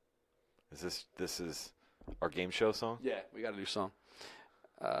 This is our game show song? Yeah, we got a new song.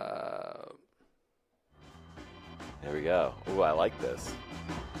 There we go. Ooh, I like this.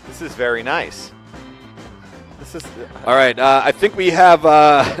 This is very nice. This is all right. I think we have.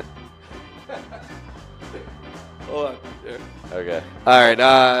 Hold on. Here. Okay. All right.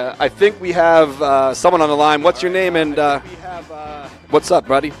 I think we have someone on the line. What's your name and what's up,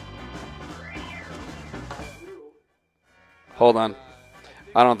 buddy? Hold on.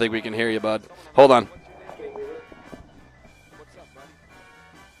 I don't think we can hear you, bud. Hold on.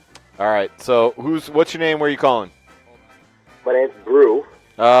 All right. So what's your name? Where are you calling? My name's Brew.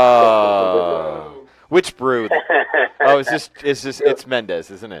 Which Brew? It's Mendez,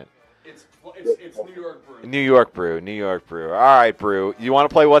 isn't it? It's New York Brew. New York Brew. All right, Brew. You want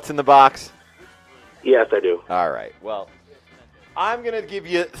to play What's in the Box? Yes, I do. All right. Well, I'm going to give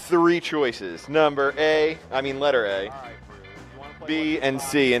you 3 choices. Letter A, B, and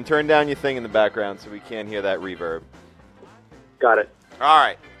C. And turn down your thing in the background so we can't hear that reverb. Got it. All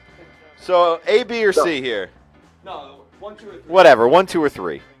right. So A, B, or C here? No, 1, 2, or 3. Whatever. 1, 2, or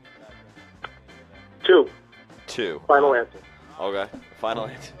 3. 2. 2. Final answer. Okay. Final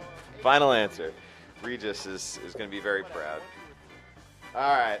answer. Final answer. Regis is going to be very proud.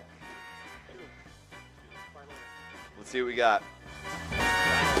 All right. Let's see what we got.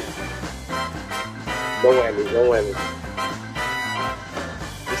 No whammies.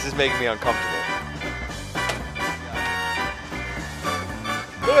 This is making me uncomfortable.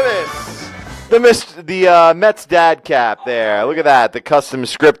 The Mets dad cap there. Look at that, the custom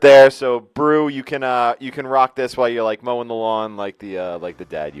script there. So Brew, you can rock this while you're like mowing the lawn, like the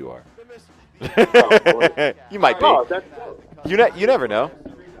dad you are. You might be. Oh, that's You never know.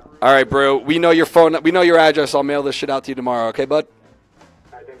 All right, Brew. We know your phone. We know your address. I'll mail this shit out to you tomorrow. Okay, bud?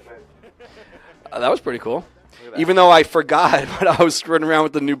 That was pretty cool. Even though I forgot when I was screwing around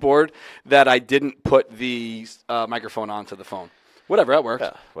with the new board that I didn't put the microphone onto the phone. Whatever, that worked.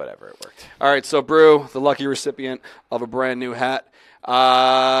 Whatever, it worked. All right, so Brew, the lucky recipient of a brand new hat.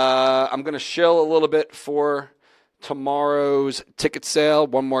 I'm going to shill a little bit for tomorrow's ticket sale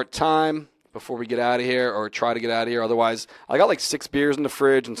one more time before we get out of here, or try to get out of here. Otherwise, I got like 6 beers in the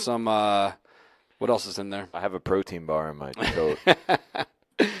fridge and some, what else is in there? I have a protein bar in my coat.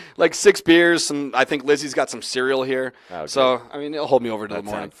 Like 6 beers, and I think Lizzie's got some cereal here. Okay. So, I mean, it'll hold me over to the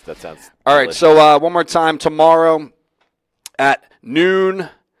morning. That sounds All right, delicious. so one more time, tomorrow at noon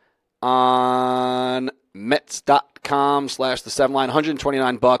on Mets.com/the7line,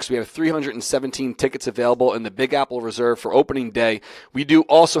 $129. We have 317 tickets available in the Big Apple Reserve for opening day. We do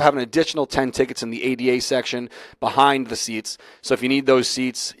also have an additional 10 tickets in the ADA section behind the seats. So if you need those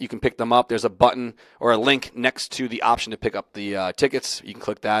seats, you can pick them up. There's a button or a link next to the option to pick up the tickets. You can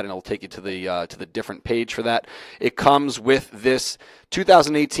click that, and it'll take you to the different page for that. It comes with this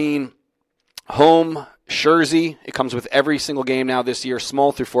 2018 home jersey. It comes with every single game now this year,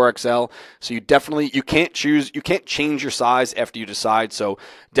 small through 4XL. So you can't change your size after you decide. So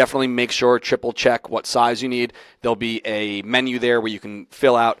definitely make sure, triple check what size you need. There'll be a menu there where you can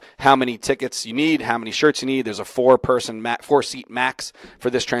fill out how many tickets you need, how many shirts you need. There's a 4-seat max for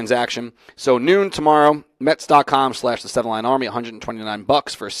this transaction. So noon tomorrow, Mets.com/the7line Army,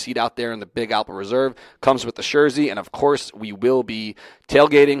 $129 for a seat out there in the Big Apple Reserve. Comes with the jersey, and of course we will be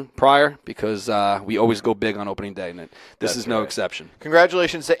tailgating prior because we always go big on opening day, and this is no exception.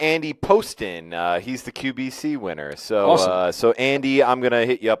 Congratulations to Andy Poston. He's the QBC winner. So, Awesome. So Andy, I'm gonna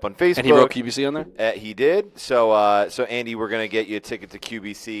hit you up on Facebook. And he wrote QBC on there? He did. So Andy, we're gonna get you a ticket to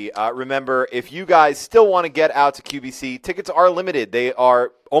QBC. Remember, if you guys still want to get out to QBC, tickets are limited. They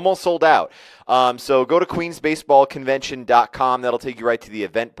are almost sold out. So go to queensbaseballconvention.com. That'll take you right to the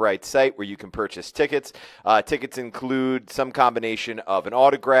Eventbrite site where you can purchase tickets. Tickets include some combination of an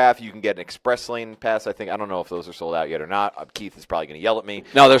autograph. You can get an express lane pass. I don't know if those are sold out yet or not. Keith is probably going to yell at me.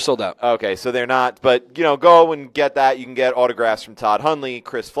 No, they're sold out. Okay, so they're not. But, go and get that. You can get autographs from Todd Hundley,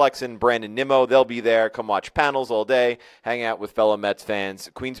 Chris Flexen, Brandon Nimmo. They'll be there. Come watch panels all day. Hang out with fellow Mets fans.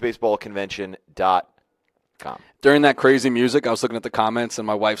 queensbaseballconvention.com. During that crazy music, I was looking at the comments, and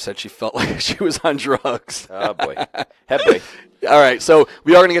my wife said she felt like she was on drugs. Oh, boy. Heavy. All right, so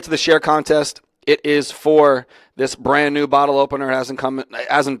we are going to get to the share contest. It is for this brand new bottle opener. It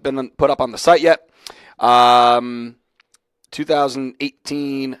hasn't been put up on the site yet.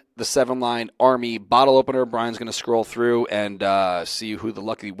 2018, the 7-line Army bottle opener. Brian's going to scroll through and see who the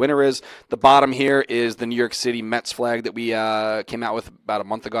lucky winner is. The bottom here is the New York City Mets flag that we came out with about a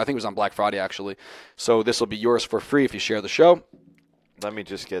month ago. I think it was on Black Friday, actually. So this will be yours for free if you share the show. Let me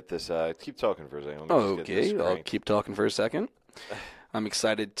just get this. Keep talking for a second. Okay, I'll keep talking for a second. I'm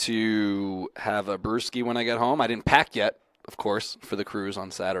excited to have a brewski when I get home. I didn't pack yet, of course, for the cruise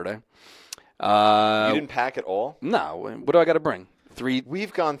on Saturday. You didn't pack at all? No. What do I got to bring?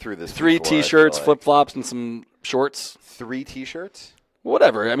 We've gone through this. 3 before, T-shirts, flip-flops, and some shorts. 3 T-shirts?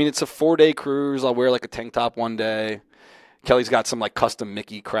 Whatever. I mean, it's a 4-day cruise. I'll wear like a tank top one day. Kelly's got some like custom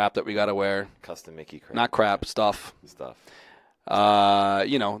Mickey crap that we got to wear. Custom Mickey crap. Not crap, stuff. The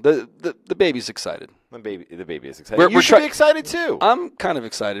baby's excited. The baby is excited. You should be excited too. I'm kind of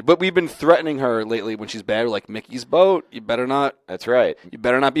excited, but we've been threatening her lately when she's bad. We're like, Mickey's boat. You better not. That's right. You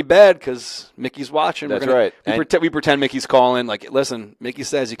better not be bad because Mickey's watching. That's right. We pretend Mickey's calling. Like, listen, Mickey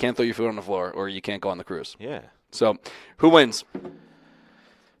says you can't throw your food on the floor or you can't go on the cruise. Yeah. So, who wins?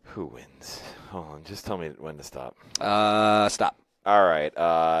 Who wins? Hold on. Just tell me when to stop. Stop. All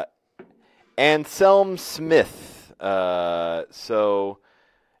right. Anselm Smith.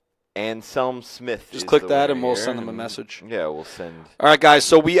 Anselm Smith. Just click that and we'll send them a message. Yeah, we'll send. All right, guys.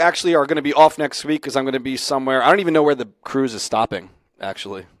 So we actually are going to be off next week because I'm going to be somewhere. I don't even know where the cruise is stopping,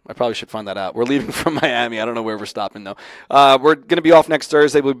 actually. I probably should find that out. We're leaving from Miami. I don't know where we're stopping, though. We're going to be off next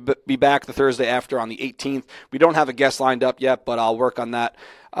Thursday. We'll be back the Thursday after on the 18th. We don't have a guest lined up yet, but I'll work on that.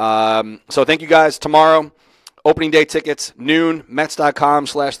 So thank you, guys. Tomorrow, opening day tickets, noon,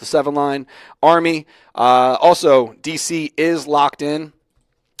 Mets.com/the7line Army. Also, D.C. is locked in.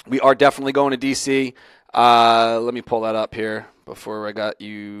 We are definitely going to D.C. Let me pull that up here before I got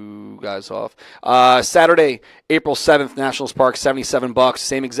you guys off. Saturday, April 7th, Nationals Park, $77.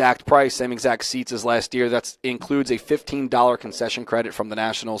 Same exact price, same exact seats as last year. That includes a $15 concession credit from the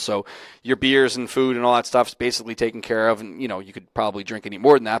Nationals. So your beers and food and all that stuff is basically taken care of. And, you could probably drink any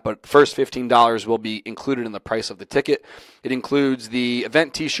more than that. But the first $15 will be included in the price of the ticket. It includes the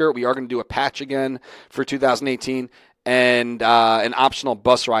event T-shirt. We are going to do a patch again for 2018. And an optional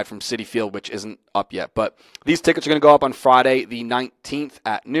bus ride from Citi Field, which isn't up yet. But these tickets are going to go up on Friday, the 19th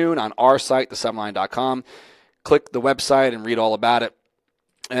at noon on our site, the7line.com. Click the website and read all about it.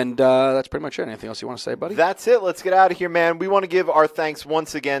 And that's pretty much it. Anything else you want to say, buddy? That's it. Let's get out of here, man. We want to give our thanks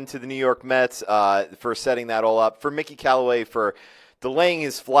once again to the New York Mets for setting that all up, for Mickey Callaway for delaying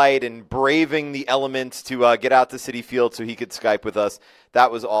his flight and braving the elements to get out to Citi Field so he could Skype with us.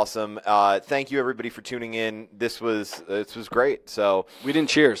 That was awesome. Thank you, everybody, for tuning in. This was great. So we didn't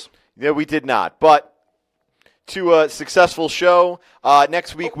cheers. Yeah, we did not. But to a successful show.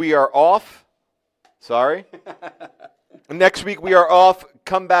 Next week we are off. Sorry. Next week we are off.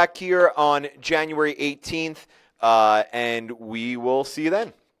 Come back here on January 18th, and we will see you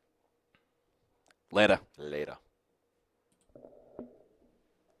then. Later. Later.